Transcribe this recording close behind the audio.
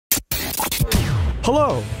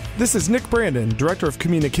Hello, this is Nick Brandon, Director of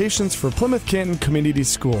Communications for Plymouth-Canton Community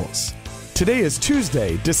Schools. Today is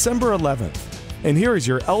Tuesday, December 11th, and here is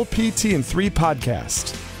your LPT in 3 podcast.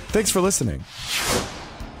 Thanks for listening.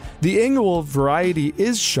 The annual Variety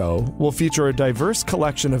Is show will feature a diverse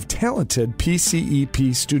collection of talented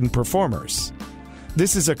P-CCS student performers.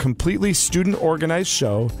 This is a completely student-organized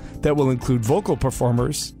show that will include vocal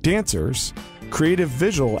performers, dancers, creative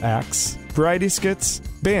visual acts, variety skits,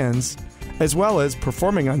 bands, as well as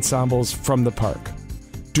performing ensembles from the park.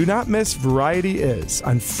 Do not miss Variety Is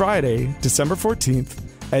on Friday, December 14th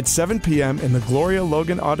at 7 p.m. in the Gloria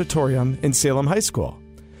Logan Auditorium in Salem High School.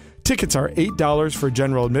 Tickets are $8 for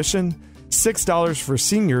general admission, $6 for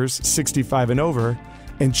seniors 65 and over,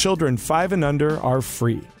 and children 5 and under are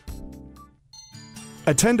free.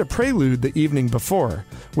 Attend a prelude the evening before,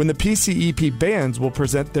 when the P-CCS bands will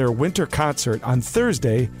present their winter concert on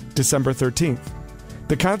Thursday, December 13th.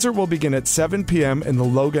 The concert will begin at 7 p.m. in the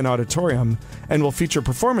Logan Auditorium and will feature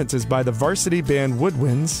performances by the Varsity Band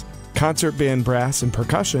Woodwinds, Concert Band Brass and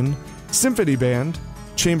Percussion, Symphony Band,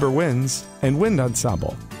 Chamber Winds, and Wind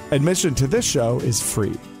Ensemble. Admission to this show is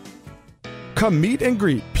free. Come meet and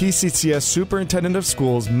greet P-CCS Superintendent of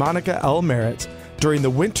Schools Monica L. Merritt during the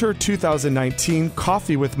Winter 2019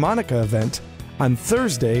 Coffee with Monica event on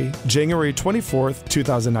Thursday, January 24th,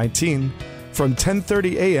 2019, from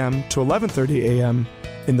 10:30 a.m. to 11:30 a.m.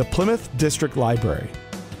 in the Plymouth District Library.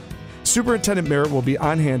 Superintendent Merritt will be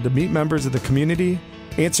on hand to meet members of the community,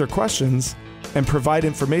 answer questions, and provide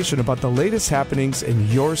information about the latest happenings in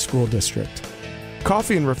your school district.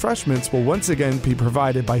 Coffee and refreshments will once again be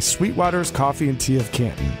provided by Sweetwater's Coffee and Tea of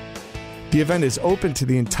Canton. The event is open to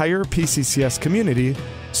the entire P-CCS community,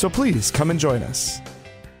 so please come and join us.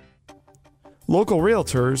 Local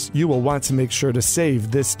realtors, you will want to make sure to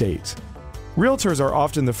save this date. Realtors are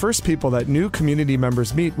often the first people that new community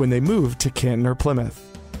members meet when they move to Canton or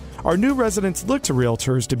Plymouth. Our new residents look to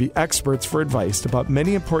realtors to be experts for advice about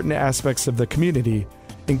many important aspects of the community,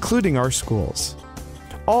 including our schools.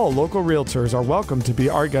 All local realtors are welcome to be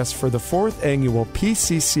our guests for the 4th annual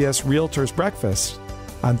P-CCS Realtors Breakfast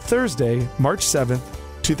on Thursday, March 7th,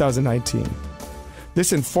 2019.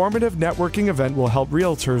 This informative networking event will help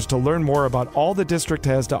realtors to learn more about all the district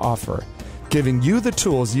has to offer, giving you the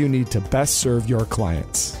tools you need to best serve your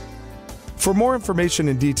clients. For more information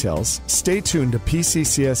and details, stay tuned to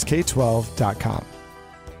pccsk12.com.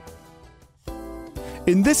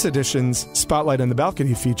 In this edition's Spotlight on the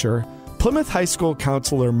Balcony feature, Plymouth High School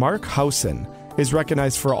counselor Mark Housen is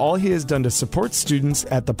recognized for all he has done to support students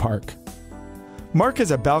at the park. Mark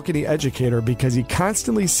is a balcony educator because he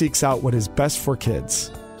constantly seeks out what is best for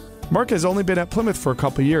kids. Mark has only been at Plymouth for a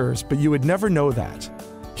couple years, but you would never know that.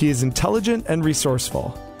 He is intelligent and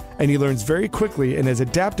resourceful, and he learns very quickly and has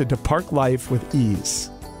adapted to park life with ease.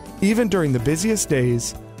 Even during the busiest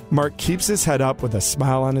days, Mark keeps his head up with a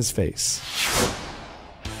smile on his face.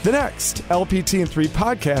 The next LPT in 3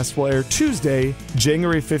 podcast will air Tuesday,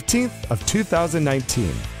 January 15th of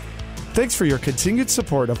 2019. Thanks for your continued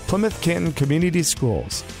support of Plymouth-Canton Community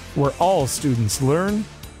Schools, where all students learn,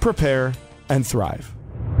 prepare, and thrive.